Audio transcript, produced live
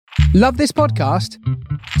Love this podcast?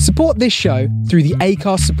 Support this show through the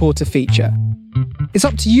Acast supporter feature. It's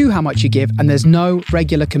up to you how much you give, and there's no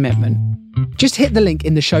regular commitment. Just hit the link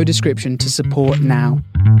in the show description to support now.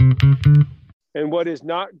 And what is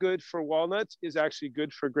not good for walnuts is actually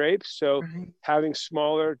good for grapes. So having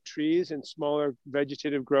smaller trees and smaller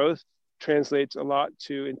vegetative growth translates a lot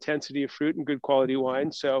to intensity of fruit and good quality wine.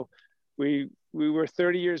 So we were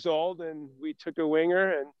 30 years old and we took a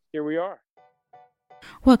winger, and here we are.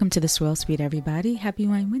 Welcome to the Swirl Suite, everybody. Happy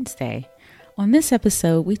Wine Wednesday. On this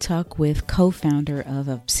episode, we talk with co-founder of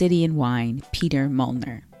Obsidian Wine, Peter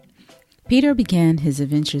Molnar. Peter began his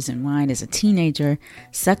adventures in wine as a teenager,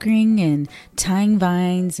 suckering and tying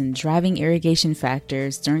vines and driving irrigation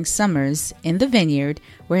factors during summers in the vineyard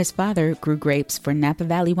where his father grew grapes for Napa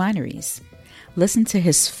Valley wineries. Listen to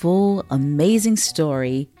his full, amazing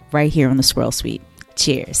story right here on the Swirl Suite.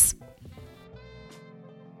 Cheers.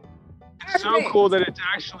 It's so cool that it's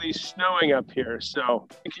actually snowing up here. So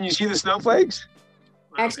can you see the snowflakes?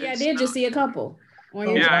 Actually, I did just see a couple.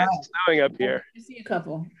 Yeah, it's snowing up here. You see a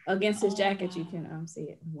couple against his jacket. You can see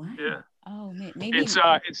it. Wow. Yeah. Oh, maybe it's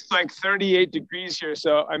like 38 degrees here,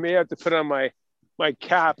 so I may have to put on my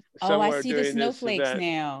cap somewhere. Oh, I see the snowflakes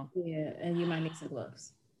now. Yeah, and you might need some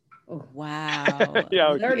gloves. Oh, wow.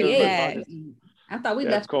 Yeah, 38. I thought we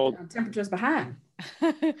left cold temperatures behind.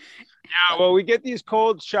 Yeah, well, we get these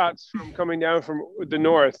cold shots from coming down from the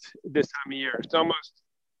north this time of year. It's almost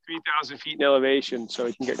 3,000 feet in elevation, so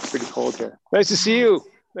it can get pretty cold here. Nice to see you.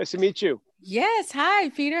 Nice to meet you. Yes. Hi,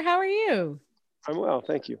 Peter. How are you? I'm well,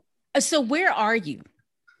 thank you. So where are you?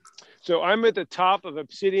 So I'm at the top of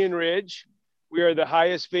Obsidian Ridge. We are the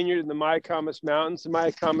highest vineyard in the Mayacamas Mountains. The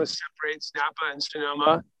Mayacamas separates Napa and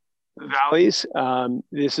Sonoma valleys.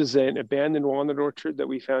 This is an abandoned walnut orchard that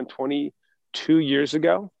we found 22 years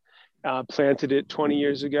ago. Planted it 20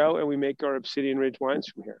 years ago, and we make our Obsidian Ridge wines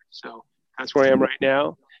from here. So that's where I am right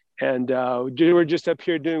now. And we're just up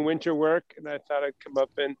here doing winter work, and I thought I'd come up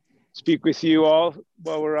and speak with you all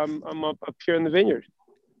while I'm up here in the vineyard.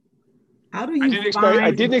 How do you I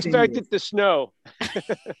didn't expect it to snow.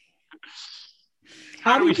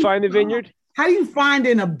 How do we find the vineyard? How do you find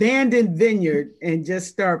an abandoned vineyard and just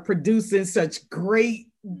start producing such great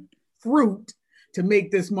fruit to make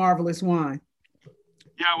this marvelous wine?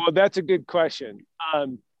 Yeah, well, that's a good question.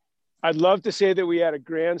 I'd love to say that we had a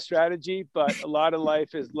grand strategy, but a lot of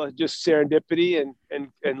life is just serendipity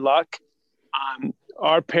and luck.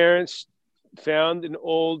 Our parents found an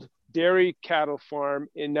old dairy cattle farm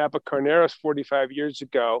in Napa Carneros 45 years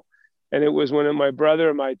ago. And it was when my brother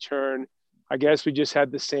and my turn, I guess we just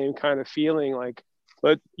had the same kind of feeling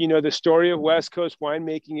but the story of West Coast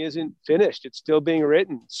winemaking isn't finished. It's still being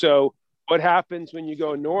written. So what happens when you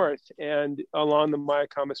go north and along the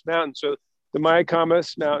Mayacamas Mountains? So the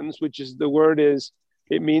Mayacamas Mountains,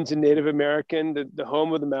 it means in Native American, the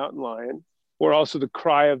home of the mountain lion, or also the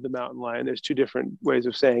cry of the mountain lion. There's two different ways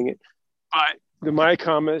of saying it. But the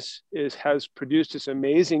Mayacamas has produced this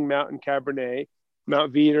amazing mountain Cabernet,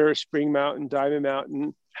 Mount Veeder, Spring Mountain, Diamond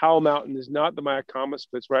Mountain. Howell Mountain is not the Mayacamas,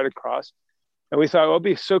 but it's right across. And we thought, it'd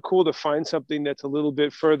be so cool to find something that's a little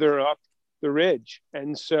bit further up the ridge.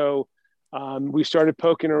 And so we started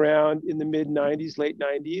poking around in the late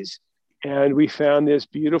 90s, and we found this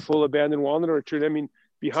beautiful abandoned walnut orchard. I mean,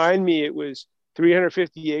 behind me, it was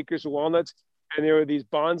 350 acres of walnuts, and there were these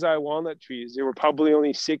bonsai walnut trees. They were probably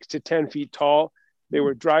only 6 to 10 feet tall. They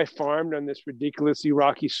were dry farmed on this ridiculously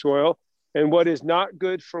rocky soil. And what is not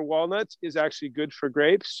good for walnuts is actually good for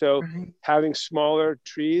grapes. So having smaller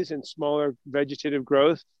trees and smaller vegetative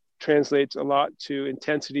growth translates a lot to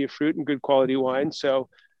intensity of fruit and good quality wine. So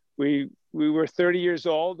we were 30 years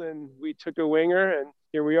old and we took a winger, and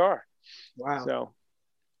here we are. Wow. So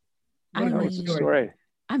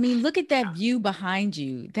I mean, look at that view behind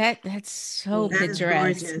you. That's so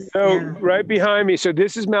picturesque. So right behind me. So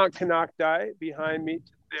this is Mount Canocti behind me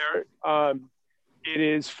there. It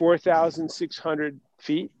is 4,600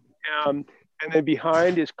 feet. And then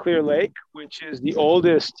behind is Clear Lake, which is the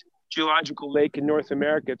oldest geological lake in North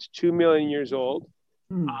America. It's 2 million years old.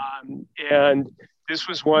 And this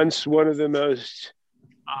was once one of the most,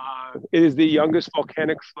 it is the youngest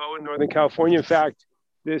volcanic flow in Northern California. In fact,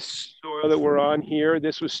 this soil that we're on here,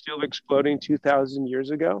 this was still exploding 10,000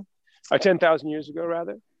 years ago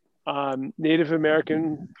rather. Native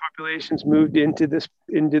American populations moved into this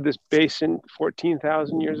basin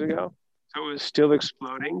 14,000 years ago. So it was still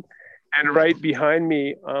exploding. And right behind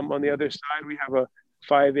me, on the other side, we have a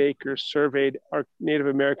 5-acre surveyed Native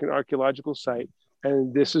American archaeological site.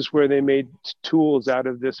 And this is where they made tools out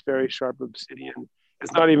of this very sharp obsidian.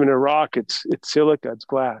 It's not even a rock, it's silica, it's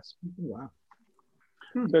glass. Wow.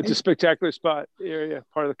 So it's a spectacular spot area,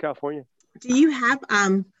 part of California. Do you have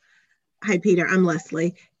hi Peter, I'm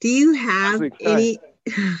Leslie. Do you have any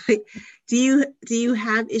do you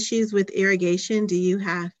have issues with irrigation? Do you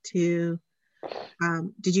have to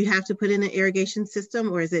did you have to put in an irrigation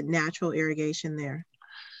system, or is it natural irrigation there?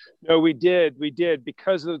 No, we did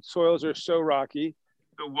because the soils are so rocky.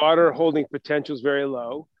 The water holding potential is very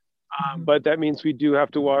low. But that means we do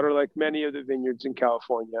have to water, like many of the vineyards in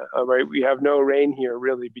California, right? We have no rain here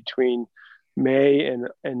really between May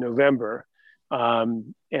and November.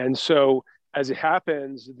 And so as it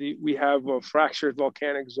happens, we have a fractured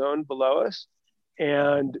volcanic zone below us,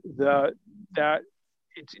 and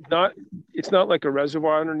it's not like a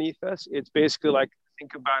reservoir underneath us. It's basically like,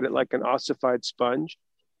 think about it like an ossified sponge,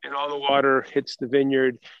 and all the water hits the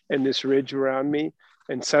vineyard and this ridge around me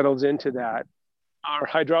and settles into that. Our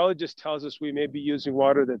hydrologist tells us we may be using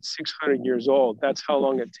water that's 600 years old. That's how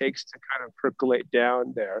long it takes to kind of percolate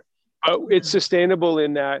down there. But it's sustainable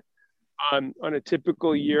in that on a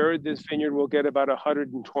typical year, this vineyard will get about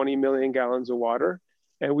 120 million gallons of water,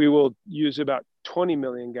 and we will use about 20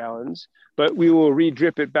 million gallons, but we will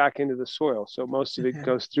re-drip it back into the soil. So most of it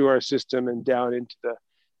goes through our system and down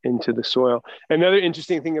into the soil. Another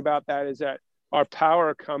interesting thing about that is that our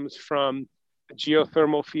power comes from a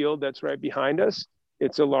geothermal field that's right behind us.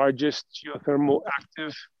 It's the largest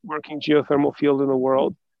active working geothermal field in the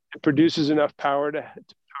world. It produces enough power to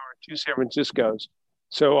power 2 San Franciscos.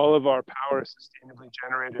 So all of our power is sustainably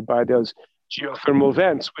generated by those geothermal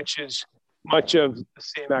vents, which is much of the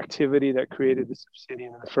same activity that created the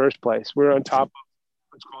Obsidian in the first place. We're on top of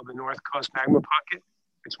what's called the North Coast Magma Pocket.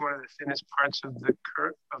 It's one of the thinnest parts of the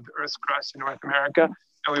Earth's crust in North America.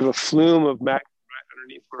 And we have a flume of magma right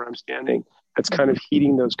underneath where I'm standing that's kind of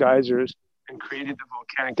heating those geysers and created the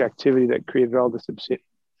volcanic activity that created all this Obsidian.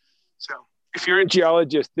 So if you're a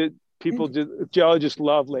geologist, geologists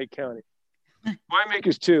love Lake County.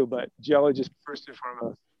 Winemakers too, but geologists first and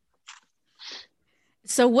foremost.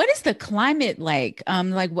 So what is the climate like?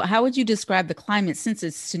 How would you describe the climate, since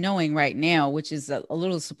it's snowing right now, which is a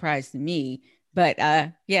little surprise to me, but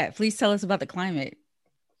please tell us about the climate.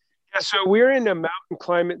 Yeah, so we're in a mountain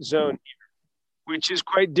climate zone here, which is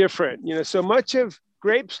quite different. So much of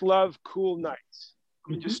grapes love cool nights.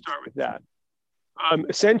 Let me just start with that.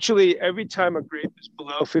 Essentially, every time a grape is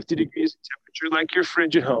below 50 degrees in temperature, like your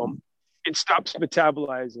fridge at home, it stops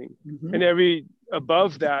metabolizing. And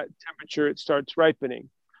above that temperature, it starts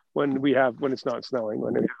ripening when it's not snowing,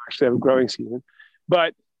 when we actually have a growing season.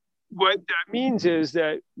 But what that means is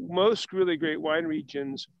that most really great wine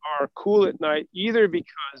regions are cool at night, either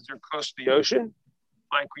because they're close to the ocean,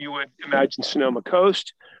 like you would imagine Sonoma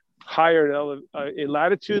Coast, higher in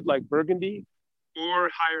latitude, like Burgundy,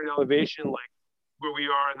 or higher in elevation, like where we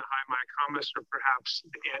are in the high Mayacamas, or perhaps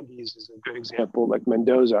the Andes is a good example, like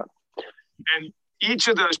Mendoza. And each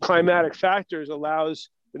of those climatic factors allows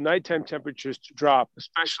the nighttime temperatures to drop,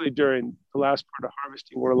 especially during the last part of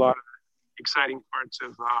harvesting, where a lot of the exciting parts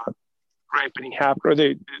of ripening happen, or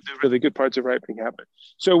the really good parts of ripening happen.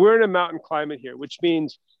 So we're in a mountain climate here, which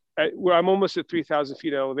means I'm almost at 3,000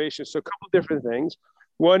 feet of elevation. So a couple of different things.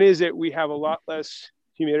 One is that we have a lot less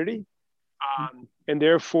humidity, and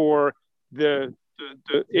therefore the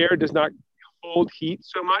air does not hold heat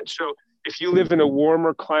so much. So if you live in a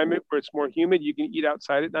warmer climate where it's more humid, you can eat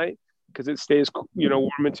outside at night because it stays,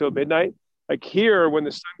 warm until midnight. Like here, when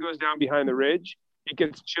the sun goes down behind the ridge, it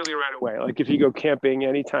gets chilly right away. Like if you go camping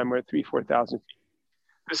anytime, we're at 4,000 feet.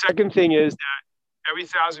 The second thing is that every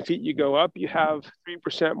 1,000 feet you go up, you have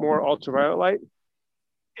 3% more ultraviolet light.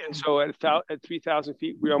 And so at 3,000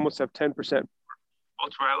 feet, we almost have 10%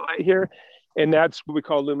 ultraviolet light here. And that's what we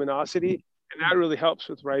call luminosity. And that really helps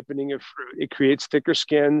with ripening of fruit. It creates thicker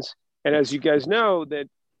skins. And as you guys know, that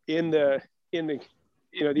in the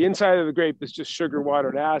inside of the grape is just sugar, water,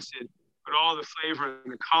 and acid, but all the flavor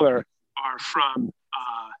and the color are from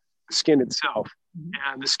the skin itself.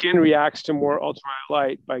 And the skin reacts to more ultraviolet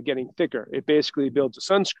light by getting thicker. It basically builds a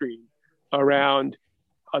sunscreen around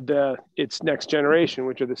its next generation,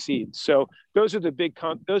 which are the seeds. So those are the big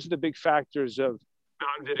factors of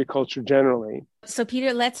mountain viticulture generally. So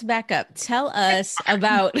Peter, let's back up. Tell us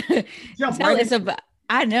about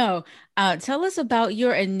tell us about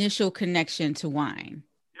your initial connection to wine.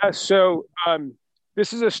 Yeah, so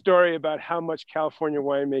this is a story about how much California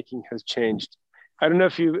winemaking has changed. I don't know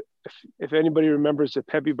if anybody remembers the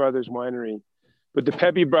Pepe Brothers winery, but the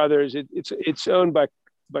Pepe Brothers, it's owned by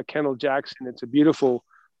Kendall Jackson. It's a beautiful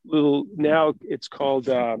little, now it's called,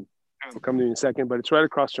 I'll come to you in a second, but it's right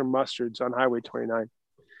across from Mustard's on Highway 29.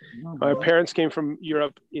 My parents came from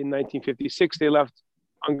Europe in 1956. They left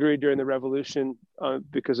Hungary during the revolution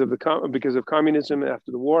because of communism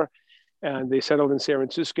after the war, and they settled in San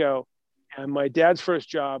Francisco. And my dad's first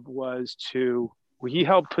job was he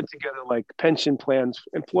helped put together like pension plans,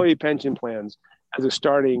 employee pension plans, as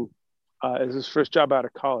his first job out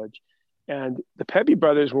of college. And the Pepe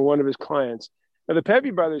brothers were one of his clients. Now, the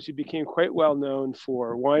Pepe brothers, who became quite well known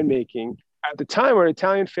for winemaking at the time, were an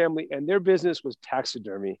Italian family, and their business was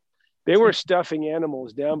taxidermy. They were stuffing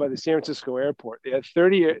animals down by the San Francisco airport. They had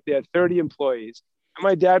 30 employees, and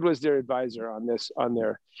my dad was their advisor on this.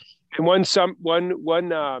 And one Sunday,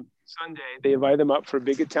 they invited them up for a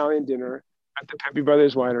big Italian dinner at the Pepe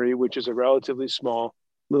Brothers Winery, which is a relatively small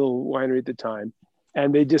little winery at the time.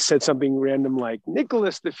 And they just said something random like,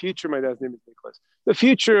 Nicholas, the future, my dad's name is Nicholas, the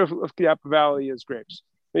future of Napa Valley is grapes.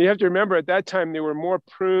 Now you have to remember, at that time, there were more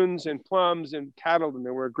prunes and plums and cattle than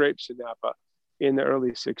there were grapes in Napa in the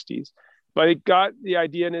early 60s. But he got the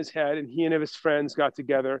idea in his head, and he and his friends got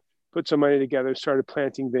together, put some money together, started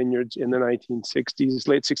planting vineyards in the 1960s,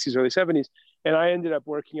 late 60s, early 70s. And I ended up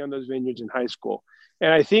working on those vineyards in high school.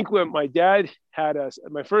 And I think when my dad had us,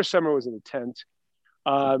 my first summer was in a tent,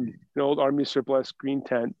 an old Army surplus green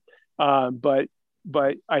tent. But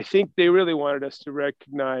I think they really wanted us to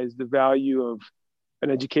recognize the value of an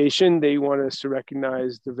education. They wanted us to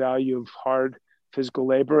recognize the value of hard physical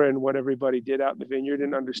labor and what everybody did out in the vineyard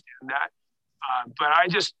and understand that. But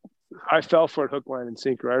I fell for it hook, line, and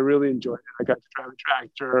sinker. I really enjoyed it. I got to drive a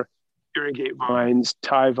tractor, irrigate vines,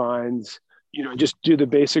 tie vines, just do the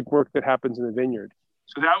basic work that happens in the vineyard.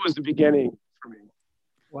 So that was the beginning for me.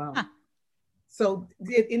 Wow. Huh. So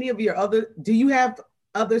do you have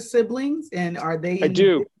other siblings, and are they? I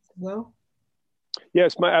do. Well,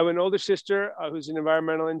 yes. I have an older sister who's an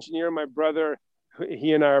environmental engineer. My brother,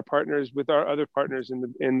 he and I are partners with our other partners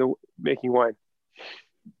in the making wine.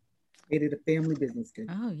 Created a family business. Good.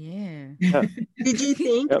 Oh yeah. Did you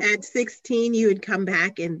think at 16 you would come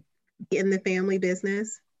back and be in the family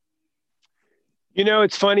business?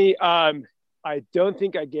 It's funny. I don't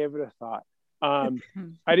think I gave it a thought.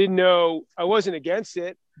 I didn't know. I wasn't against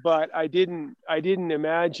it, but I didn't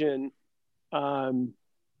imagine. I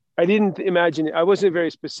wasn't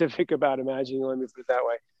very specific about imagining. Let me put it that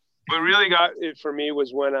way. What really got it for me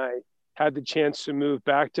was when I had the chance to move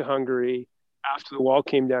back to Hungary after the wall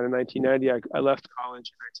came down in 1990. I left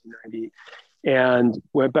college in 1990 and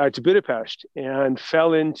went back to Budapest and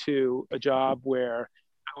fell into a job where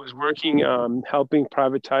I was working, helping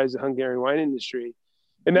privatize the Hungarian wine industry.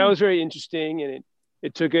 And that was very interesting. And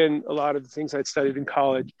it took in a lot of the things I'd studied in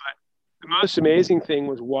college. But the most amazing thing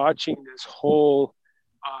was watching this whole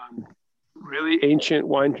really ancient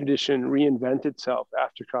wine tradition reinvent itself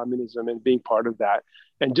after communism and being part of that.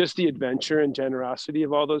 And just the adventure and generosity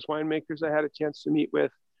of all those winemakers I had a chance to meet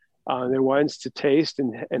with, their wines to taste,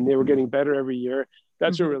 and they were getting better every year.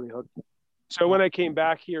 That's what really hooked me. So when I came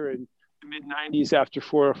back here in the mid 90s after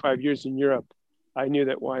 4 or 5 years in Europe, I knew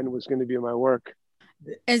that wine was going to be my work.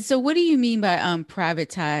 And so what do you mean by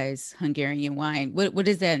privatize Hungarian wine? What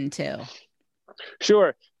does that entail?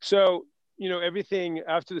 Sure. So, everything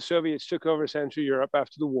after the Soviets took over Central Europe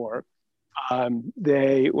after the war,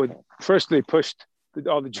 they pushed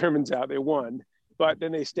all the Germans out. They won, but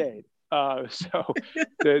then they stayed. So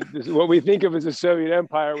what we think of as the Soviet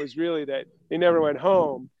Empire was really that they never went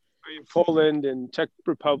home. Poland and Czech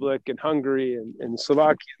Republic and Hungary and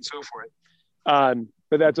Slovakia and so forth.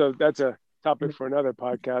 But that's a topic for another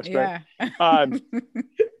podcast. Yeah. Right?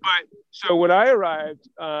 But so when I arrived,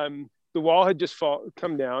 the wall had just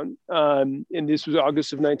come down, and this was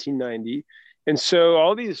August of 1990. And so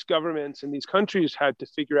all these governments and these countries had to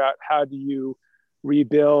figure out, how do you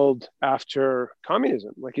rebuild after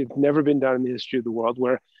communism? Like, it's never been done in the history of the world,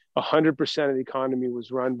 where 100% of the economy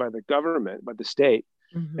was run by the government, by the state.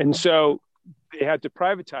 Mm-hmm. And so they had to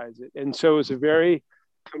privatize it. And so it was a very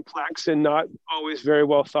complex and not always very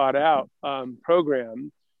well thought out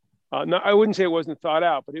program. I wouldn't say it wasn't thought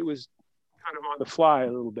out, but it was kind of on the fly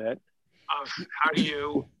a little bit of how do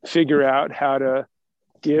you figure out how to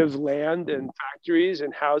give land and factories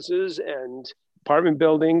and houses and apartment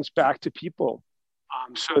buildings back to people.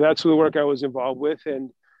 So that's the work I was involved with.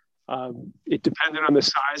 And it depended on the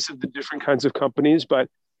size of the different kinds of companies, but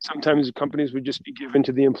sometimes the companies would just be given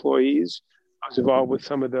to the employees. I was involved with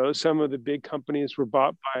some of those. Some of the big companies were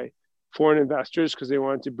bought by foreign investors because they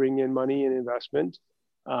wanted to bring in money and investment.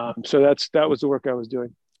 So that was the work I was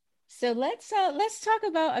doing. So let's talk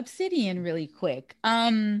about Obsidian really quick.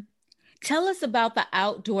 Tell us about the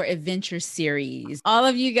Outdoor Adventure Series. All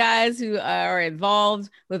of you guys who are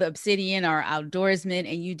involved with Obsidian are outdoorsmen,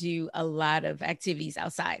 and you do a lot of activities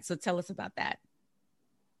outside. So tell us about that.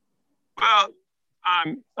 Well,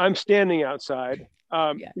 I'm standing outside.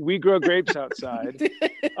 We grow grapes outside.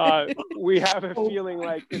 We have a feeling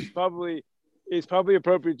like it's probably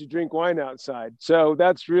appropriate to drink wine outside. So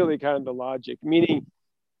that's really kind of the logic. Meaning,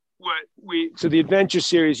 so the adventure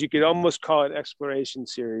series, you could almost call it exploration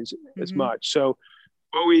series as much. So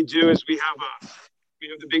what we do is we have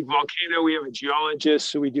the big volcano. We have a geologist,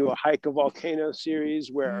 so we do a hike a volcano series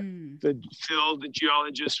where the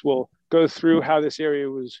geologist will go through how this area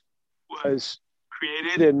was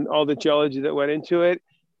created and all the geology that went into it.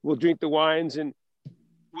 We'll drink the wines and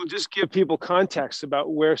we'll just give people context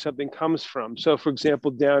about where something comes from. So, for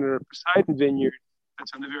example, down in our Poseidon vineyard,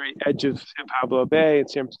 that's on the very edge of San Pablo Bay and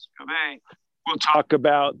San Francisco Bay, we'll talk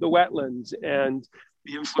about the wetlands and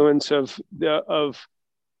the influence of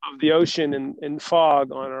the ocean and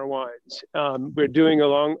fog on our wines. We're doing a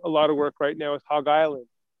lot of work right now with Hog Island.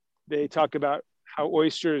 They talk about how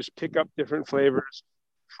oysters pick up different flavors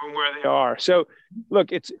from where they are. So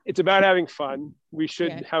look, it's about having fun. We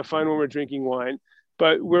should have fun when we're drinking wine,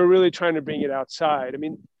 but we're really trying to bring it outside. I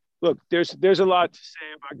mean, look, there's a lot to say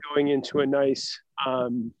about going into a nice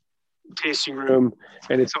tasting room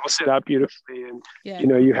and it's all set up beautifully and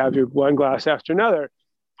you have your one glass after another.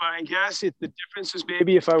 But I guess the difference is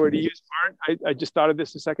maybe if I were to use art, I just thought of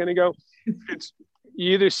this a second ago. It's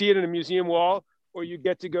you either see it in a museum wall or you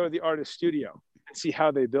get to go to the artist studio and see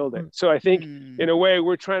how they build it. So I think in a way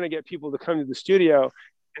we're trying to get people to come to the studio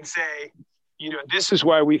and say, this is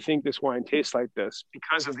why we think this wine tastes like this,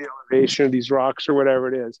 because of the elevation of these rocks or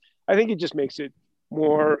whatever it is. I think it just makes it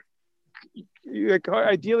more, like,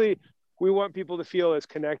 ideally, we want people to feel as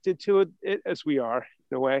connected to it as we are,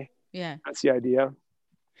 in a way. Yeah. That's the idea.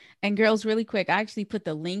 And girls, really quick, I actually put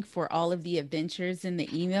the link for all of the adventures in the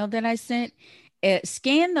email that I sent.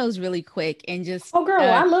 Scan those really quick and just. Oh, girl,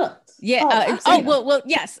 I looked. Yeah. Well,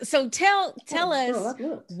 yes. So tell us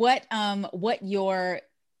what your,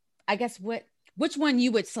 I guess which one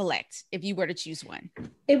you would select if you were to choose one.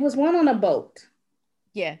 It was one on a boat.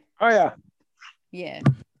 Yeah. Oh yeah. Yeah.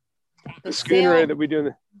 The schooner that we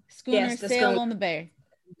do. The sail on the bay.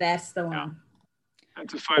 That's the one. Yeah.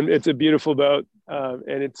 It's a beautiful boat,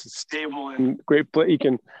 and it's stable and great.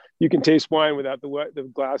 You can taste wine without the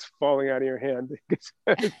glass falling out of your hand.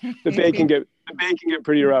 The bay can get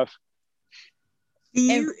pretty rough.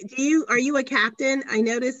 Are you a captain? I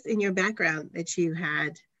noticed in your background that you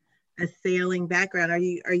had a sailing background. Are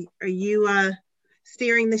you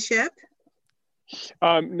steering the ship?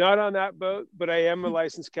 Not on that boat, but I am a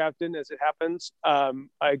licensed captain, as it happens.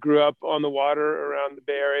 I grew up on the water around the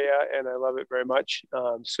Bay Area, and I love it very much.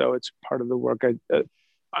 So it's part of the work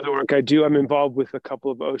other work I do. I'm involved with a couple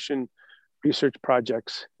of ocean research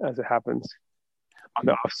projects, as it happens, on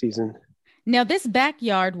the off season. Now, this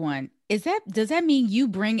backyard one, does that mean you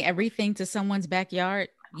bring everything to someone's backyard?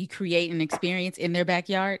 You create an experience in their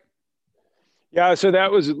backyard? Yeah, so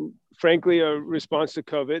that was frankly a response to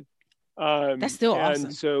COVID. That's still awesome.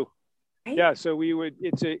 And so, so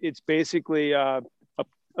it's basically a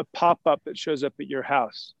pop-up that shows up at your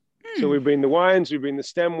house. So we bring the wines, we bring the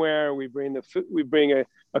stemware, we bring the food, we bring a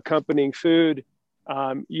accompanying food.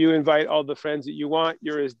 You invite all the friends that you want.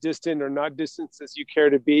 You're as distant or not distant as you care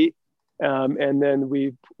to be. And then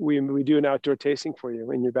we do an outdoor tasting for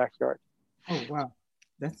you in your backyard. Oh, wow.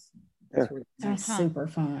 That's super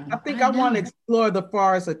fun. I think I want to explore the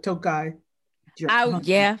forest of Tokai.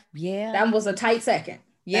 Yeah. That was a tight second.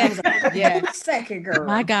 Yeah. Second, girl.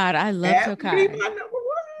 My God, I love Tokai.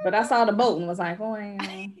 But I saw the boat and was like, oh, I'm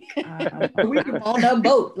on a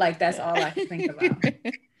boat. Like, that's all I can think about.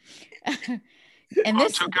 And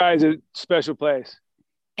Tokai is a special place.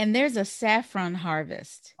 And there's a saffron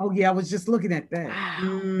harvest. Oh yeah, I was just looking at that.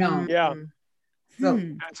 Wow. No. Yeah. So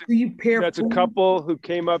do you pair? That's food? A couple who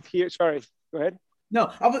came up here. Sorry, go ahead.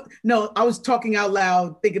 I was talking out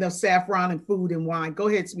loud, thinking of saffron and food and wine. Go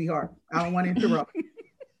ahead, sweetheart. I don't want to interrupt.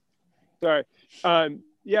 Sorry.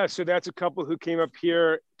 So that's a couple who came up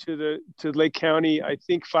here to Lake County, I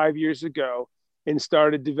think 5 years ago, and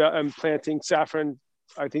started planting saffron.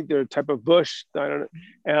 I think they're a type of bush. I don't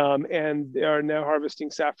know. And they are now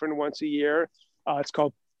harvesting saffron once a year. It's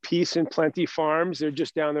called Peace and Plenty Farms. They're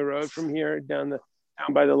just down the road from here, down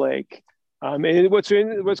by the lake. And what's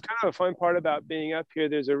kind of a fun part about being up here,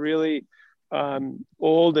 there's a really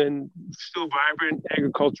old and still vibrant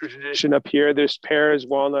agriculture tradition up here. There's pears,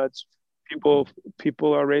 walnuts.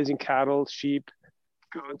 People are raising cattle, sheep,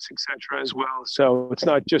 goats, etc. as well. So it's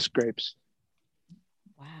not just grapes.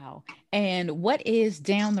 Wow. And what is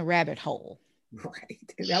down the rabbit hole? Right.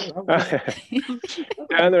 Down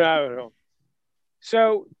the rabbit hole.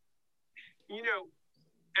 So,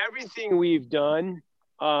 everything we've done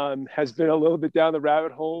has been a little bit down the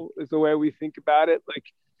rabbit hole, is the way we think about it. Like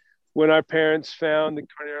when our parents found the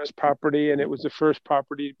Carneros property, and it was the first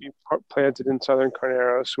property to be planted in Southern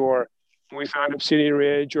Carneros, or when we found Obsidian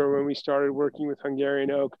Ridge, or when we started working with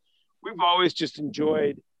Hungarian oak, we've always just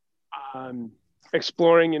enjoyed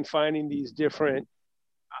exploring and finding these different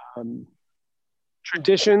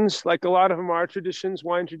traditions. Like a lot of them are traditions,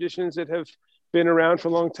 wine traditions that have been around for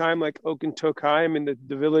a long time, like Oak and Tokheim in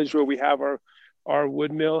the village where we have our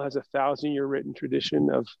wood mill has 1,000-year written tradition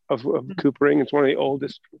of coopering. It's one of the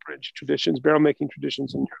oldest cooperage traditions, barrel making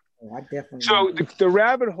traditions in Europe. I definitely. So the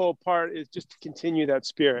rabbit hole part is just to continue that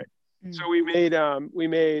spirit. So we made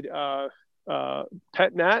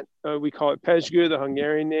Pet Nat. We call it Pezsgő, the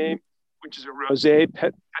Hungarian name, which is a rosé,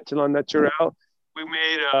 Pétillant Naturel. We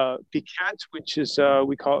made Piquette, which is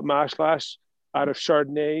we call it Maslash, out of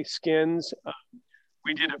Chardonnay skins.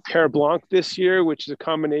 We did a Pear Blanc this year, which is a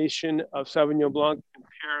combination of Sauvignon Blanc and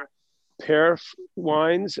pear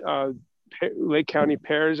wines. Lake County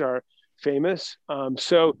pears are famous.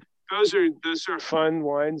 So those are fun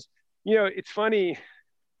wines. You know, it's funny.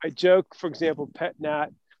 I joke, for example, Pet Nat,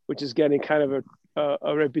 which is getting kind of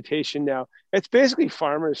a reputation now. It's basically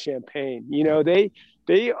farmers' champagne. You know, they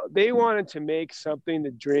wanted to make something to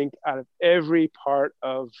drink out of every part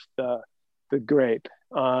of the grape,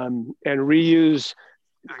 and reuse.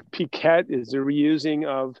 Piquette is the reusing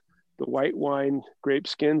of the white wine grape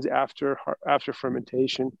skins after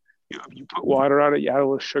fermentation. You put water on it, you add a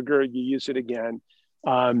little sugar, you use it again.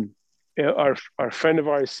 Our friend of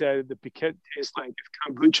ours said the Piquette tastes like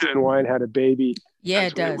if kombucha and wine had a baby. Yeah,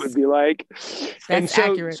 it does. It would be like. That's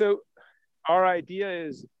accurate. So our idea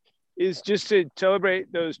is just to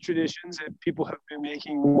celebrate those traditions that people have been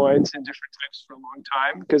making wines in different types for a long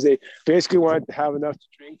time, because they basically wanted to have enough to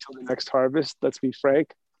drink till the next harvest, let's be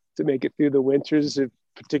frank, to make it through the winters,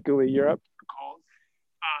 particularly Europe, cold.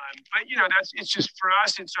 But, you know, it's just for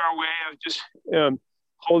us, it's our way of just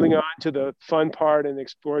holding on to the fun part and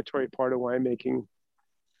exploratory part of winemaking.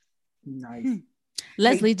 Nice.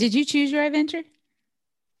 Leslie, did you choose your adventure?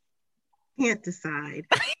 Can't decide.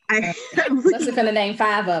 Leslie gonna name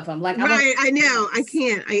 5 of them. Like, I know I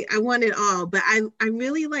can't. I want it all, but I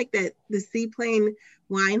really like that the seaplane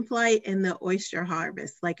wine flight and the oyster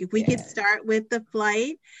harvest. Like if we could start with the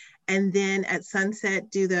flight and then at sunset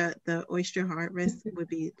do the oyster harvest, it would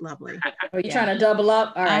be lovely. Are you trying to double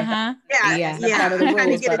up? All right. Yeah. I'm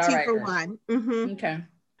trying to get a 2 for 1. Mm-hmm. Okay.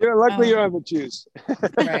 Yeah, luckily you don't have to choose.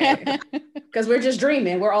 Right. Because we're just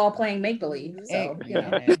dreaming. We're all playing make believe. So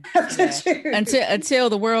until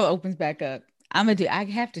the world opens back up, I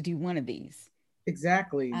have to do one of these.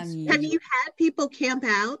 Exactly. Have you had people camp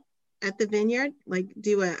out at the vineyard, like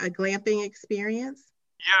do a glamping experience?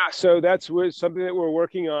 Yeah, so that's something that we're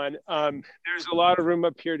working on. There's a lot of room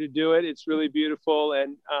up here to do it. It's really beautiful,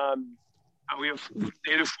 and we have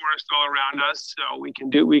native forest all around us, so we can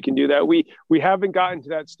do that. We haven't gotten to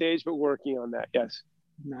that stage, but working on that. Yes.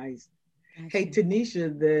 Nice. Hey,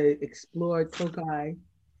 Tanisha, the Explore Tokai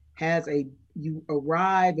has you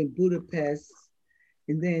arrive in Budapest,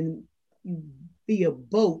 and then via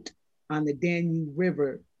boat on the Danube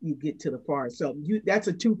River, you get to the park. So that's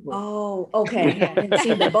a 2 for. Oh, okay. I didn't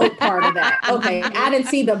see the boat part of that. Okay, I didn't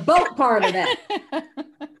see the boat part of that.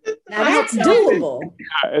 Now that's doable.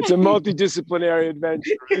 Yeah, it's a multidisciplinary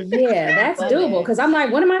adventure. Right? Yeah, that's doable. Because I'm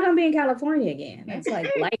like, when am I going to be in California again? That's like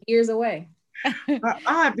light years away.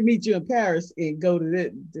 I'll have to meet you in Paris and go to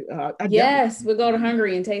that. Yes, we'll go to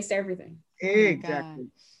Hungary and taste everything. Exactly.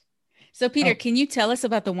 So, Peter, can you tell us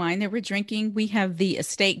about the wine that we're drinking? We have the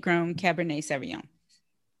estate grown Cabernet Sauvignon.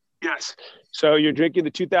 Yes. So you're drinking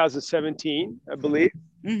the 2017, I believe.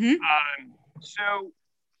 Mm-hmm. So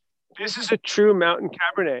this is a true mountain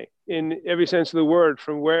Cabernet in every sense of the word,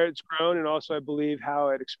 from where it's grown and also, I believe,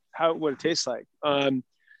 what it tastes like.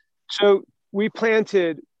 So we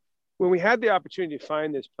planted, when we had the opportunity to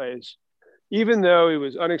find this place, even though it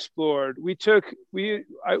was unexplored,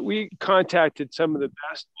 we contacted some of the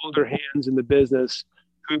best older hands in the business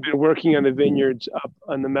who've been working on the vineyards up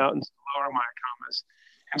on the mountains, the lower Mayacamas.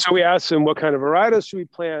 And so we asked them what kind of varietals should we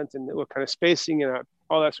plant and what kind of spacing and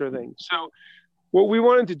all that sort of thing. So what we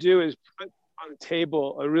wanted to do is put on the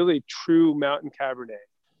table a really true mountain Cabernet.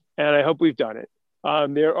 And I hope we've done it.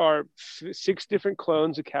 There are 6 different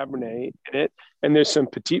clones of Cabernet in it. And there's some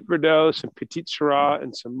Petit Verdot, some Petit Syrah,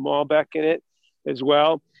 and some Malbec in it as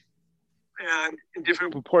well. And in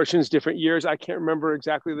different proportions, different years. I can't remember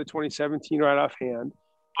exactly the 2017 right offhand.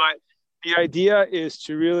 But the idea is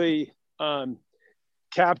to really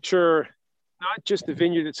capture not just the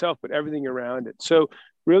vineyard itself, but everything around it. So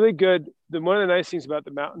really good. One of the nice things about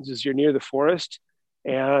the mountains is you're near the forest,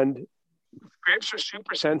 and grapes are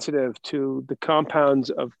super sensitive to the compounds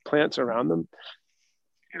of plants around them.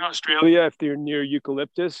 In Australia, if they're near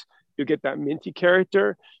eucalyptus, you get that minty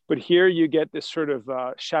character, but here you get this sort of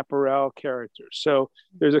chaparral character. So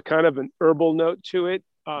there's a kind of an herbal note to it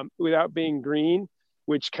without being green,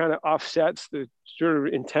 which kind of offsets the sort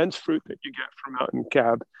of intense fruit that you get from mountain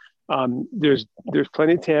cab. There's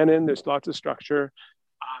plenty of tannin, there's lots of structure.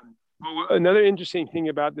 Another interesting thing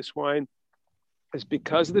about this wine is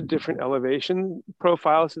because of the different elevation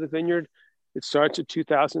profiles of the vineyard. It starts at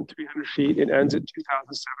 2,300 feet. It ends at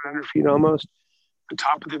 2,700 feet almost. The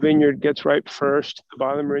top of the vineyard gets ripe first. The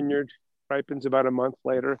bottom vineyard ripens about a month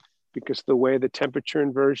later because of the way the temperature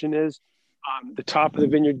inversion is. The top of the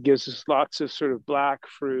vineyard gives us lots of sort of black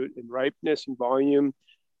fruit and ripeness and volume.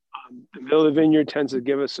 The middle of the vineyard tends to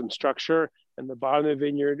give us some structure. And the bottom of the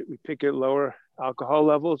vineyard, we pick at lower alcohol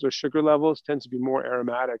levels or sugar levels, tends to be more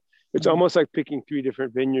aromatic. It's almost like picking 3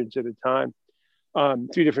 different vineyards at a time.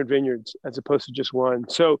 3 different vineyards as opposed to just one.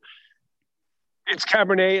 So it's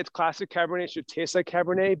Cabernet, it's classic Cabernet, it should taste like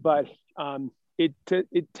Cabernet, but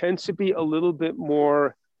it tends to be a little bit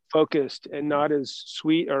more focused and not as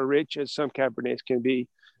sweet or rich as some Cabernets can be.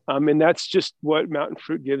 And that's just what mountain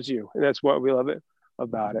fruit gives you. And that's what we love it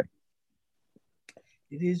about it.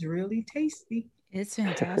 It is really tasty. It's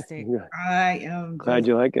fantastic. I am glad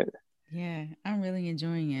you like it. Yeah, I'm really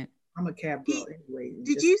enjoying it. I'm a cab girl anyway.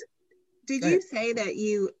 Did you say that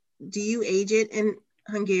you age it in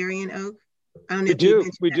Hungarian oak? I don't know if you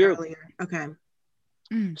mentioned that earlier. Okay.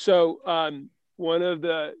 So one of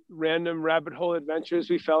the random rabbit hole adventures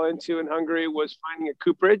we fell into in Hungary was finding a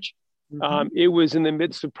cooperage. It was in the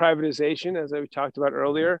midst of privatization, as I talked about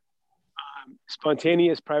earlier.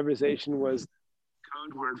 Spontaneous privatization was the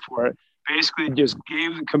code word for it. Basically, just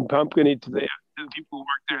gave the company to the people who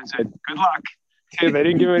worked there and said, "Good luck." They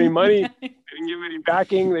didn't give any money, they didn't give any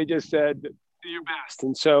backing. They just said, "Do your best."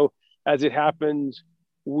 And so, as it happens,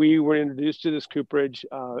 we were introduced to this cooperage.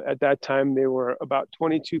 At that time, there were about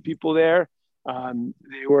 22 people there.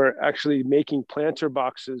 They were actually making planter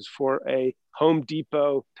boxes for a Home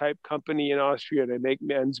Depot type company in Austria to make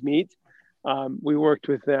men's meat. We worked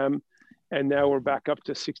with them, and now we're back up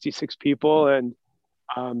to 66 people, and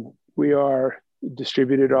we are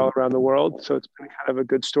distributed all around the world. So it's been kind of a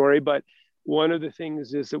good story. But one of the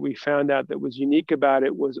things is that we found out that was unique about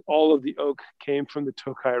it was all of the oak came from the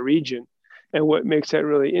Tokaj region. And what makes that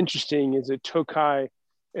really interesting is that Tokaj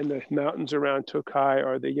and the mountains around Tokaj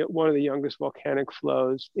are one of the youngest volcanic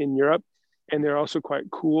flows in Europe. And they're also quite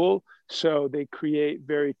cool. So they create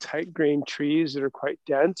very tight-grained trees that are quite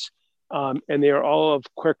dense. And they are all of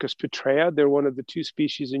Quercus petrea. They're one of the 2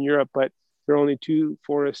 species in Europe, but there are only 2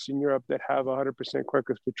 forests in Europe that have 100%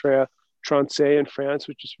 Quercus petrea, Trancé in France,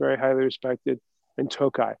 which is very highly respected, and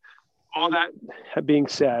Tokaj. All that being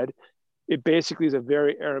said, it basically is a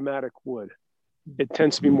very aromatic wood. It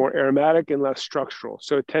tends to be more aromatic and less structural.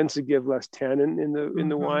 So it tends to give less tannin in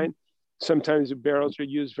the wine. Sometimes the barrels are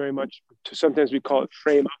used very much sometimes we call it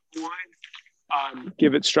frame up wine,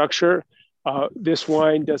 give it structure. This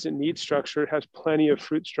wine doesn't need structure. It has plenty of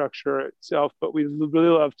fruit structure itself, but we really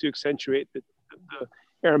love to accentuate the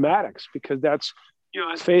aromatics because that's,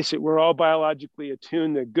 let's face it, we're all biologically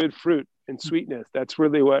attuned to good fruit and sweetness. That's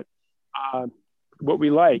really what we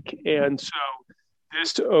like. And so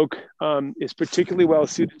this oak is particularly well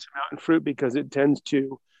suited to mountain fruit because it tends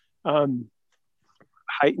to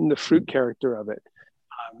heighten the fruit character of it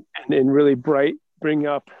and then really bring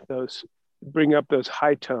up those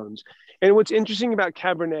high tones. And what's interesting about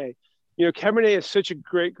Cabernet, Cabernet is such a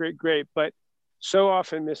great grape, but so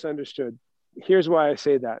often misunderstood. Here's why I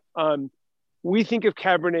say that. We think of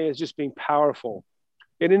Cabernet as just being powerful,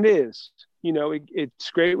 and it is.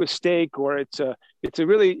 It's great with steak, or it's a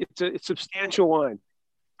substantial wine.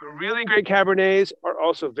 But really great Cabernets are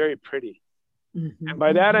also very pretty. And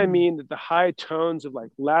by that, I mean that the high tones of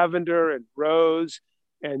like lavender and rose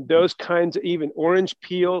and those kinds of even orange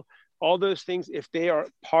peel, all those things, if they are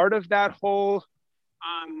part of that whole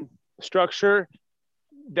structure,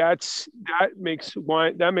 that makes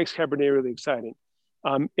Cabernet really exciting.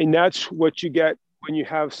 And that's what you get when you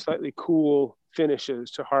have slightly cool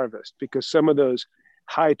finishes to harvest, because some of those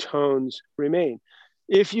high tones remain.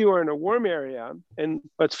 If you are in a warm area, and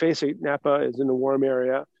let's face it, Napa is in a warm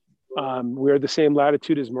area, we're the same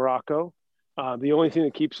latitude as Morocco. The only thing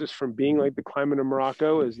that keeps us from being like the climate of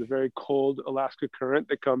Morocco is the very cold Alaska current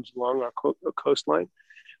that comes along our coastline.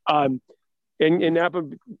 And Napa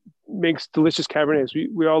makes delicious Cabernets.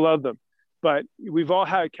 We all love them, but we've all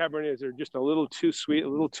had Cabernets that are just a little too sweet, a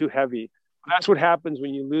little too heavy. That's what happens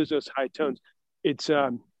when you lose those high tones. It's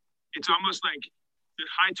almost like the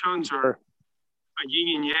high tones are a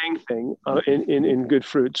yin and yang thing in good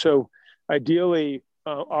fruit. So ideally,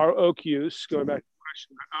 our oak use, going back to the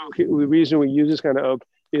question about oak, the reason we use this kind of oak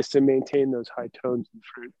is to maintain those high tones in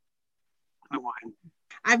fruit in the wine.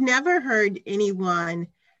 I've never heard anyone,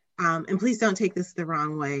 and please don't take this the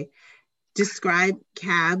wrong way, describe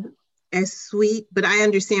Cab as sweet, but I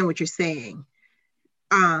understand what you're saying.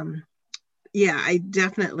 Yeah, I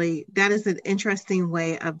definitely, that is an interesting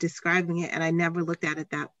way of describing it, and I never looked at it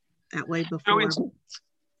that way before. So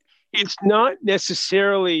it's not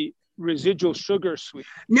necessarily residual sugar sweet.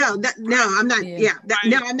 No, I'm not. Yeah,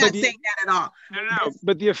 I'm not saying that at all. No.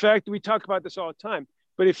 But the effect, we talk about this all the time.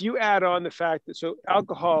 But if you add on the fact that, so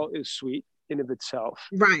alcohol is sweet in of itself,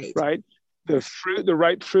 right? The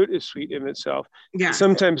ripe fruit is sweet in itself. Yeah.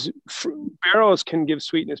 Sometimes barrels can give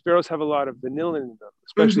sweetness. Barrels have a lot of vanilla in them,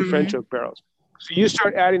 especially French oak barrels. So you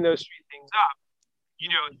start adding those three things up,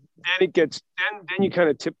 then it gets, then you kind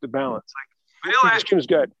of tip the balance. Like vanilla ice cream is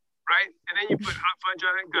good, right? And then you put hot fudge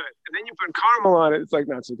on it, good. And then you put caramel on it, it's like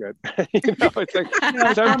not so good. It's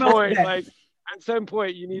like at some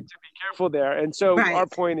point you need to be careful there. And so our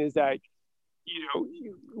point is that,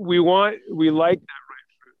 we like that ripe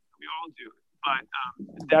fruit. We all do. But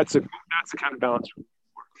that's the kind of balance.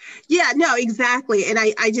 Yeah, no, exactly. And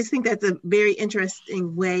I just think that's a very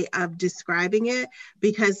interesting way of describing it,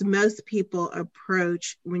 because most people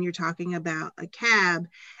approach, when you're talking about a Cab,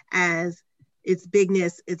 as its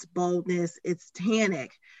bigness, its boldness, its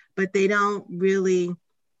tannic, but they don't really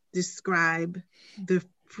describe the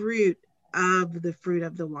fruit of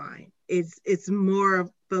the wine. It's more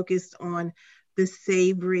focused on the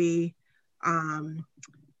savory and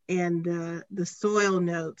the soil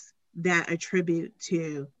notes that attribute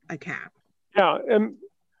to a Cab. Yeah, and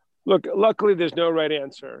look, luckily there's no right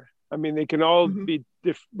answer. I mean, they can all be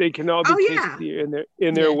tasty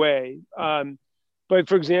in their way. But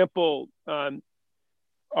for example, our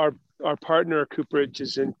partner Cooperage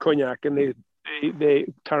is in Cognac, and they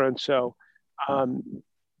Taranso,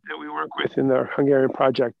 that we work with in their Hungarian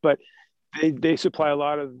project, but they supply a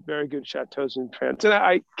lot of very good chateaus in France. And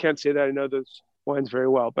I can't say that I know those wines very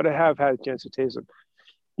well, but I have had a chance to taste them.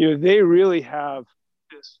 They really have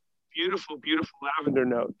this beautiful, beautiful lavender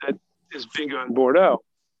note that is big on Bordeaux,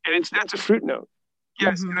 and that's a fruit note.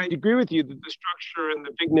 Yes, and I agree with you that the structure and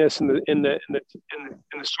the bigness and the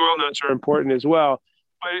soil notes are important as well.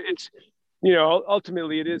 But it's,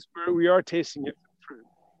 ultimately it is, we are tasting it from fruit.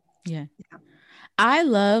 Yeah. I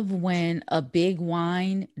love when a big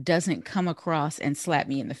wine doesn't come across and slap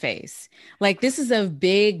me in the face. Like, this is a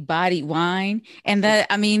big bodied wine, and the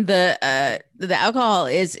alcohol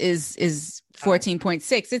is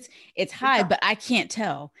 14.6. It's high, but I can't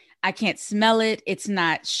tell. I can't smell it. It's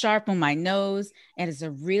not sharp on my nose, and it's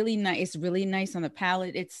really nice on the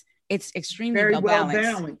palate. It's extremely very well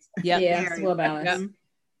balanced. Yep. Yeah, it's well balanced.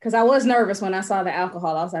 Because I was nervous when I saw the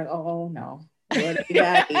alcohol. I was like, oh no.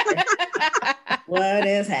 What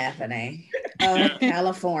is happening?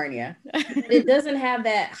 California. It doesn't have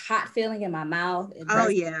that hot feeling in my mouth. It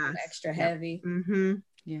extra heavy. Mm-hmm.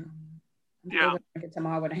 Yeah. I'm going to drink it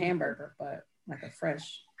tomorrow with a hamburger, but like a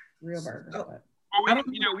fresh, real burger. But. Well,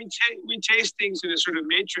 we taste things in a sort of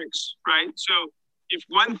matrix, right? So if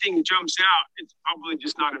one thing jumps out, it's probably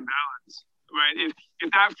just not in balance, right?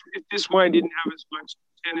 If this wine didn't have as much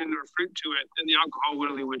tannin or fruit to it, then the alcohol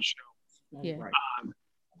really would show. Yeah. Right.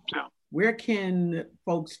 Where can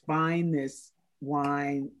folks find this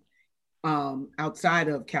wine outside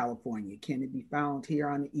of California? Can it be found here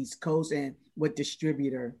on the East Coast, and what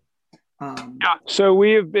distributor? So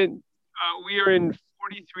we are in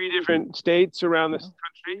 43 different states around this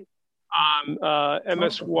country.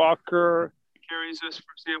 MS Walker carries us,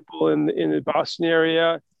 for example, in the Boston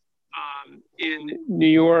area. In New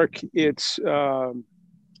York, it's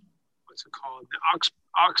what's it called? The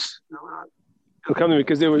it'll come to me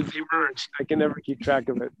because they merged. I can never keep track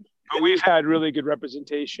of it. But we've had really good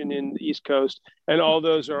representation in the East Coast, and all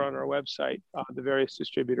those are on our website. The various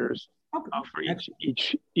distributors for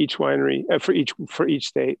each winery for each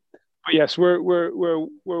state. But yes, we're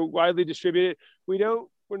widely distributed. We're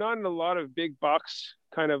not in a lot of big box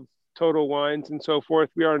kind of total wines and so forth.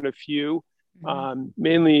 We are in a few,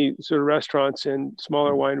 mainly sort of restaurants and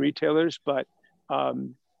smaller wine retailers. But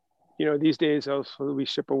these days also we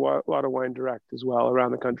ship a lot of wine direct as well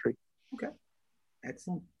around the country. Okay,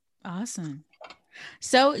 excellent, awesome.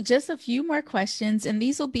 So just a few more questions, and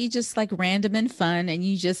these will be just like random and fun, and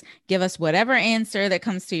you just give us whatever answer that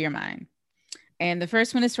comes to your mind. And the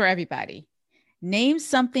first one is for everybody. Name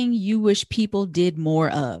something you wish people did more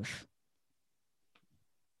of.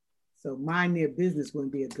 So mind their business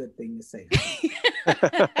wouldn't be a good thing to say.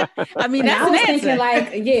 I mean, that's I an was answer. thinking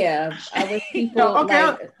like, yeah, other people.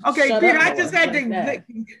 Okay, Peter, I just had to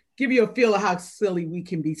give you a feel of how silly we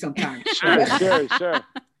can be sometimes. Sure.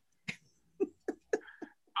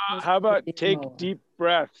 How about take deep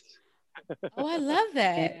breaths? Oh, I love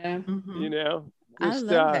that. Yeah. You know, I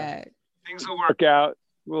love that. Things will work out.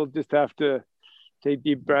 We'll just have to take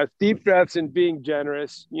deep breaths and being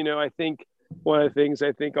generous. You know, I think one of the things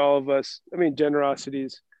all of us, generosity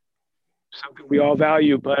is something we all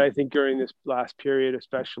value, but I think during this last period,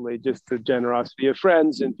 especially, just the generosity of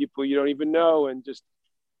friends and people you don't even know, and just,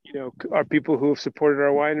 you know, our people who have supported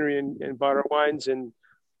our winery and bought our wines, and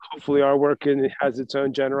hopefully our work has its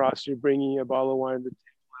own generosity, bringing a bottle of wine to the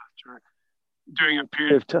table after during a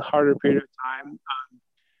harder period of time.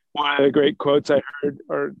 One of the great quotes I heard,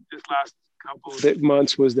 or this last couple of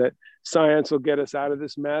months, was that science will get us out of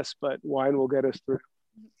this mess, but wine will get us through.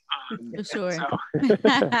 For sure.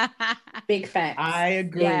 Big facts. I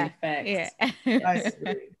agree. Yeah. Facts. Yeah. I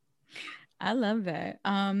agree. I love that.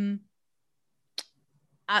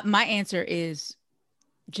 My answer is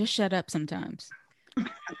just shut up sometimes.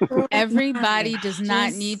 Everybody does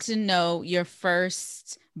not need to know your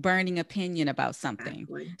first burning opinion about something.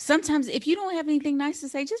 Exactly. Sometimes if you don't have anything nice to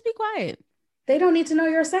say, just be quiet. They don't need to know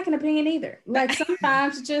your second opinion either. Like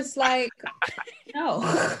sometimes just like,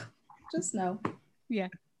 no, just no. Yeah.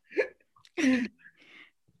 Yeah,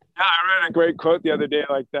 I read a great quote the other day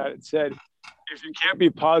like that. It said, if you can't be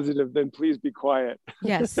positive, then please be quiet.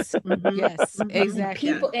 Yes. Yes,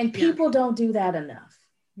 exactly. People don't do that enough.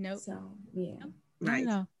 Nope. So, yeah. Right.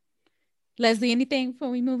 No. Leslie, anything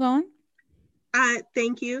before we move on?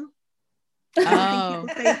 Thank you. Oh. I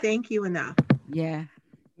think people say thank you enough. Yeah.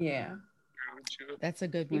 Yeah. That's a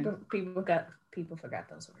good one. People forgot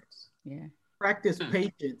those words. Yeah. Practice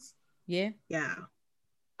patience. Yeah. Yeah.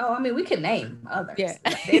 Oh, I mean, we could name others. Yeah.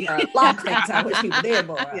 There are a lot of things I wish people did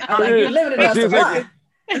more. You limited us to one.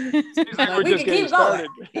 Like we can keep going.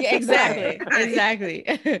 Yeah, exactly.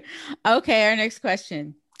 Okay, our next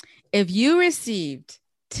question. If you received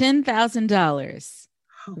 $10,000,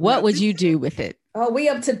 what would you do with it? Oh, we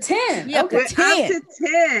up to 10. Yeah, okay. 10. Up to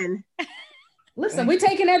 10. Listen, we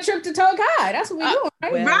taking that trip to Tokai. That's what we're doing,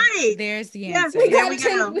 right? Well, right. There's the Yes, answer. We got we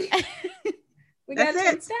 10. go. We got That's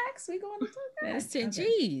 10 it. stacks. We going to Tokai. That's 10 Okay.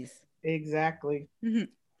 G's. Exactly. Mm-hmm.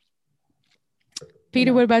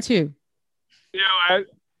 Peter, what about you? You know,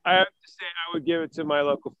 I have to say I would give it to my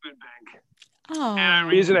local food bank. Oh. And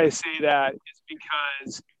the reason I say that is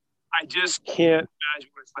because I just can't imagine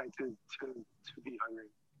what it's like to be hungry,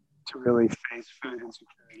 to really face food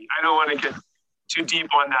insecurity. I don't want to get too deep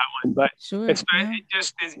on that one, but sure. it's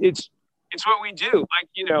what we do. Like,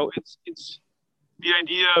 you know, it's the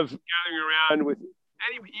idea of gathering around with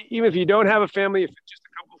even if you don't have a family, if it's just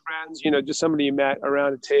a couple of friends, you know, just somebody you met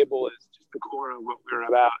around a table is just the core of what we're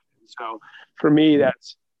about. And so for me,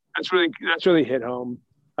 that's really hit home.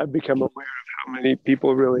 I've become aware of how many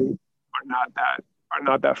people really are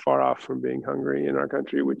not that far off from being hungry in our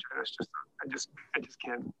country, which I just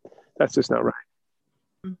can't. That's just not right.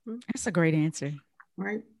 Mm-hmm. That's a great answer.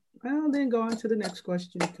 Right. Well, then go on to the next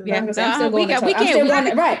question. Yeah, I'm still going we to can't.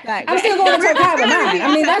 I'm still going to Tokai with mine.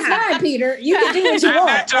 I mean, that's fine, Peter. You can do what you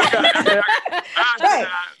want. Right.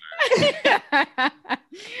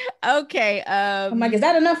 Okay. I'm like, is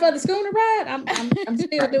that enough for the schooner ride? I'm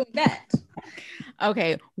still doing that.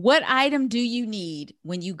 Okay. What item do you need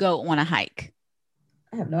when you go on a hike?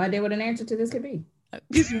 I have no idea what an answer to this could be.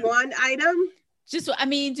 Just one item?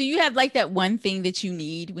 Do you have like that one thing that you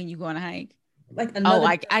need when you go on a hike? Like another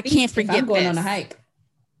I can't forget I'm going this. on a hike.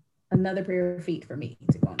 Another pair of feet for me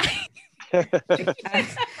to go on a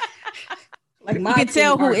hike. Like you can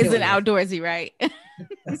tell who isn't outdoorsy, right?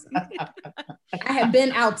 I have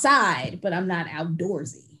been outside, but I'm not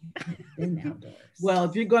outdoorsy. I've been outdoors. Well,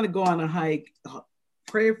 if you're going to go on a hike,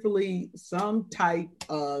 prayerfully some type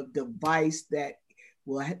of device that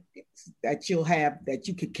you'll have that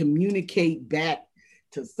you can communicate back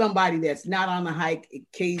to somebody that's not on the hike in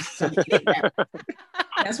case something happens.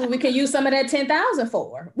 That's what we can use some of that 10,000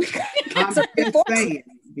 for. I'm just saying,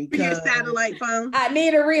 because your satellite phone. I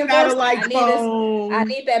need a reinforcement. Phone. I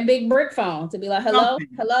need that big brick phone to be like, hello,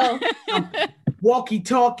 hello.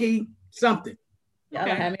 Walkie-talkie, something. Y'all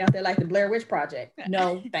don't have me out there like the Blair Witch Project.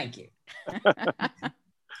 No, thank you.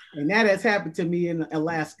 And that has happened to me in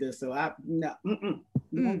Alaska. So ever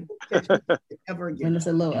again. And it's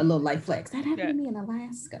a little light flex. That happened to me in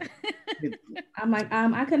Alaska. I'm like,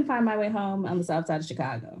 I couldn't find my way home on the south side of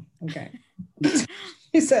Chicago. Okay.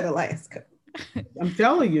 He said Alaska. I'm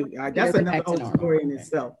telling you, that's another whole story in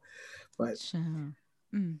itself. But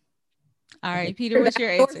All right, Peter, what's your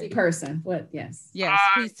answer? Person. What? Yes. Yes,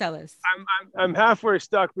 please tell us. I'm halfway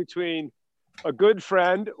stuck between a good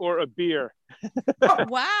friend or a beer. Oh,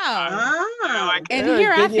 wow. Oh. And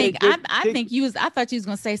here I think I thought you was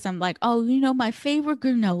gonna say something like, oh, my favorite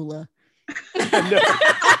granola.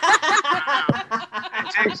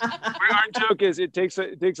 Our joke is it takes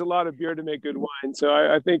a lot of beer to make good wine. So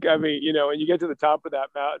I think when you get to the top of that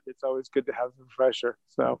mountain, it's always good to have a refresher.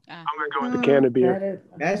 So I'm gonna go with a can of beer.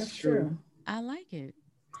 That's true. I like it.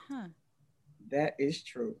 Huh. That is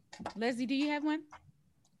true. Leslie, do you have one?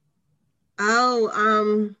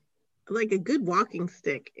 Oh, like a good walking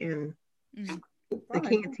stick in the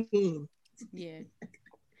canteen. Yeah.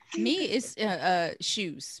 Me, it's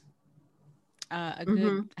shoes. A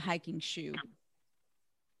good hiking shoe.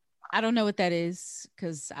 I don't know what that is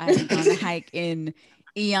because I haven't gone to hike in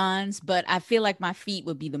eons, but I feel like my feet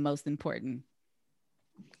would be the most important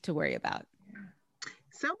to worry about.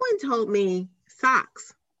 Someone told me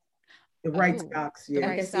socks. The right socks, yeah.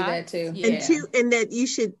 I can see that too. Yeah. And that you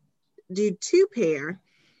should do 2 pair,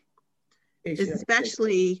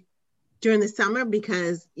 especially during the summer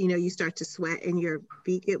because you start to sweat and your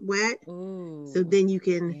feet get wet. Ooh. So then you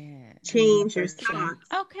can change your socks.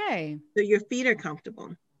 Okay. So your feet are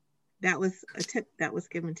comfortable. That was a tip that was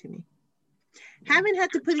given to me. Haven't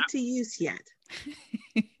had to put it to use yet.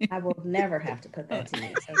 I will never have to put that to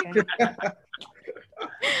use. Okay.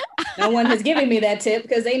 No one has given me that tip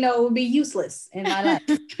because they know it would be useless in my life.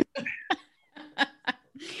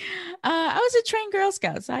 I was a trained Girl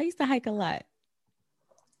Scout, so I used to hike a lot.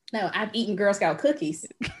 No, I've eaten Girl Scout cookies.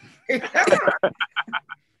 Oh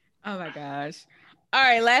my gosh. All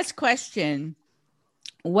right, last question.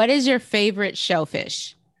 What is your favorite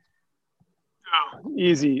shellfish? Oh,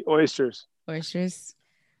 easy. Oysters. Oysters.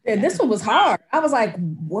 Yeah, this one was hard. I was like,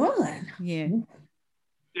 what? Yeah.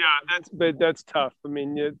 Yeah, that's tough. I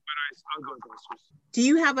mean, but I'll go with oysters. Do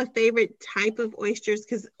you have a favorite type of oysters?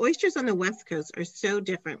 Because oysters on the West Coast are so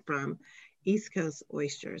different from East Coast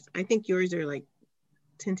oysters. I think yours are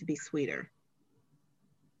tend to be sweeter.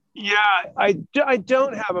 Yeah, I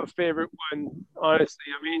don't have a favorite one, honestly.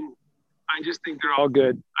 I mean, I just think they're all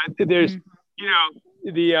good. There's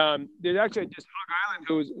actually just Hog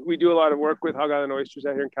Island, we do a lot of work with Hog Island Oysters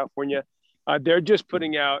out here in California. They're just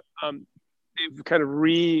putting out, they've kind of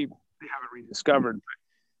they haven't rediscovered,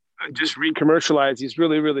 but just re-commercialized these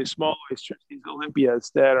really, really small oysters, these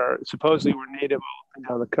Olympias that are supposedly were native all up and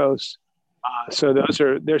down the coast. So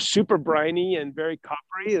they're super briny and very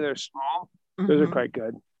coppery, and they're small. Those are quite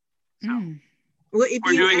good. So well, if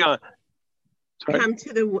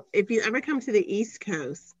you ever come to the East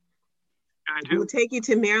Coast, we'll take you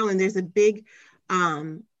to Maryland. There's a big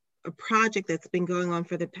a project that's been going on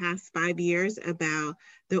for the past 5 years about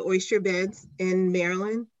the oyster beds in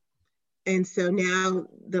Maryland. And so now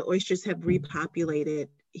the oysters have repopulated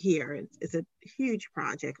here. It's a huge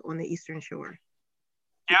project on the Eastern Shore.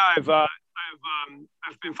 Yeah, I've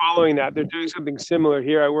been following that. They're doing something similar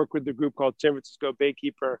here. I work with the group called San Francisco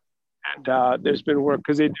Baykeeper, and there's been work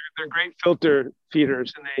because they're great filter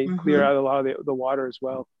feeders and they clear out a lot of the water as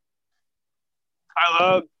well. I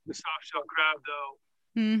love the soft shell crab though.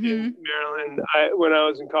 In Maryland, when I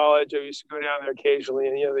was in college, I used to go down there occasionally,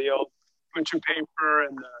 and the old butcher paper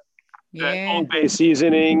and that Old Bay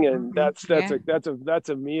seasoning, and that's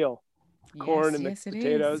a meal. Corn and the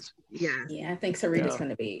potatoes. Yeah, I think Sarita's going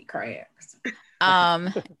to be crabs.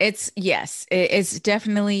 It's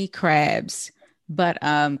definitely crabs, but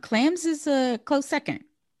clams is a close second.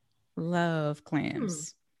 Love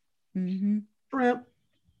clams. Shrimp.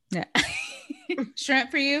 Yeah.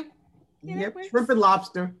 Shrimp for you? Yep, shrimp and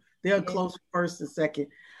lobster. They're close first and second.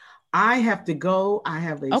 I have to go. I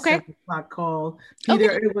have a 7:00 call.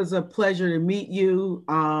 Peter, it was a pleasure to meet you.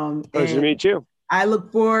 Pleasure to meet you. I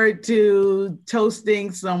look forward to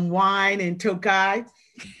toasting some wine and Tokai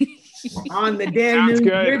on the Danube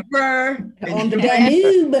River. On the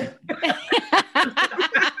Danube.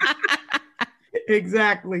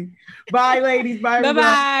 Exactly. Bye, ladies. Bye.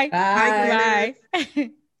 Bye-bye. Bye.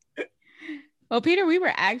 Bye. Well, Peter, we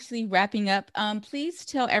were actually wrapping up. Please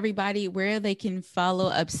tell everybody where they can follow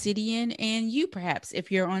Obsidian and you, perhaps, if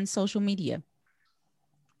you're on social media.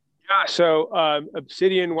 Yeah, so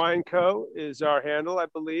Obsidian Wine Co. is our handle, I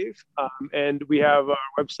believe. And we have our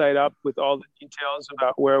website up with all the details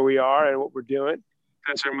about where we are and what we're doing.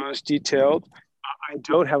 That's our most detailed. I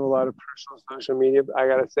don't have a lot of personal social media, I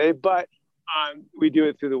got to say, but we do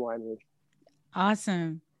it through the winery.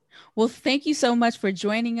 Awesome. Well, thank you so much for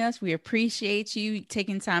joining us. We appreciate you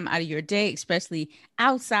taking time out of your day, especially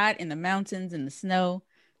outside in the mountains, in the snow.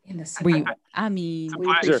 In the snow. We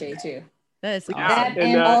appreciate you. That's awesome.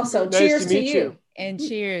 And also, nice cheers to meet you. And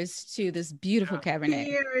cheers to this beautiful Cabernet.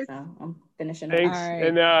 Cheers. I'm finishing. Thanks. All right.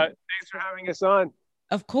 And thanks for having us on.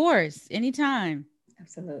 Of course, anytime.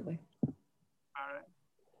 Absolutely. All right.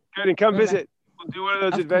 Good. And come visit. We'll do one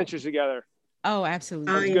of those adventures together. Oh,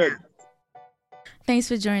 absolutely. That's good. Thanks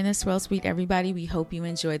for joining us, Swirl Suite, everybody. We hope you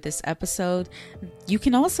enjoyed this episode. You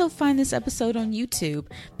can also find this episode on YouTube.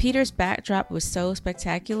 Peter's backdrop was so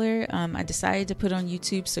spectacular. I decided to put on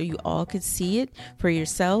YouTube so you all could see it for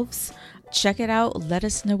yourselves. Check it out. Let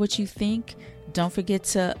us know what you think. Don't forget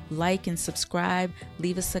to like and subscribe.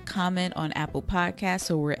 Leave us a comment on Apple Podcasts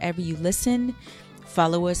or wherever you listen.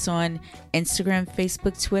 Follow us on Instagram,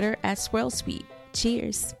 Facebook, Twitter @SwirlSuite.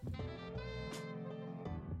 Cheers.